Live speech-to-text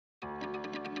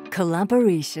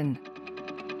Collaboration.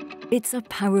 It's a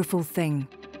powerful thing.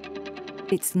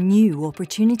 It's new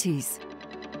opportunities.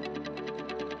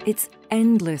 It's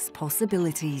endless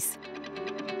possibilities.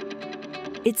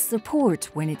 It's support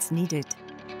when it's needed.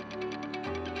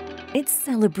 It's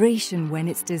celebration when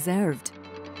it's deserved.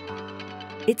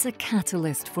 It's a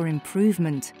catalyst for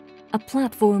improvement, a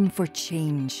platform for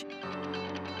change.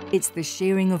 It's the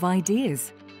sharing of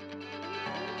ideas.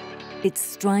 It's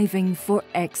striving for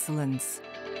excellence.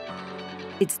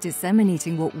 It's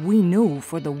disseminating what we know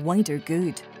for the wider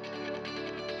good.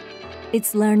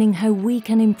 It's learning how we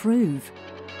can improve.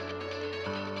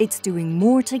 It's doing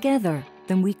more together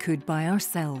than we could by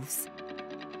ourselves.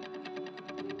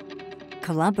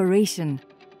 Collaboration.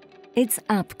 It's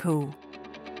ABPCO.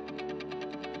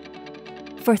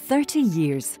 For 30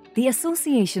 years, the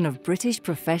Association of British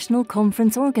Professional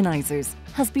Conference Organisers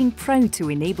has been proud to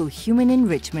enable human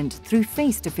enrichment through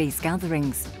face-to-face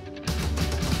gatherings.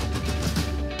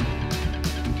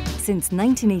 Since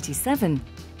 1987,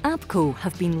 ABPCO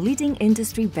have been leading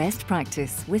industry best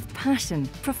practice with passion,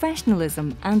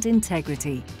 professionalism and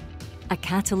integrity. A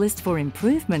catalyst for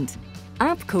improvement,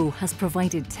 ABPCO has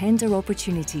provided tender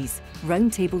opportunities,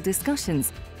 roundtable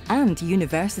discussions and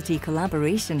university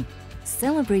collaboration,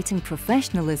 celebrating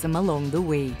professionalism along the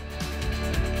way.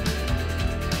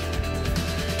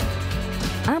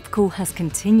 ABPCO has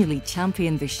continually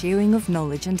championed the sharing of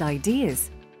knowledge and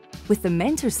ideas. With the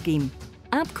Mentor Scheme,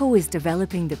 ABPCO is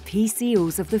developing the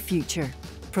PCOs of the future,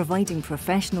 providing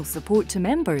professional support to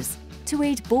members to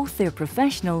aid both their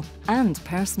professional and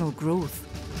personal growth.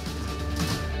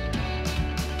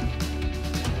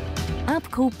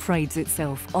 ABPCO prides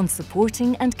itself on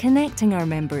supporting and connecting our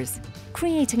members,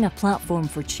 creating a platform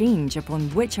for change upon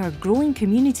which our growing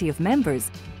community of members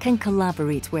can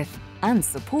collaborate with and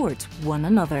support one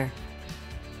another.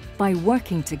 By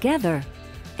working together,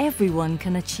 everyone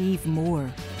can achieve more.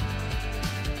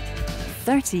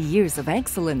 30 years of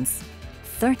excellence,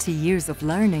 30 years of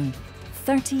learning,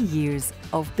 30 years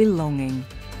of belonging.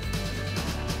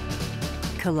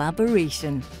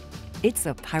 Collaboration. It's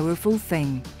a powerful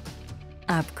thing.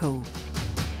 ABPCO.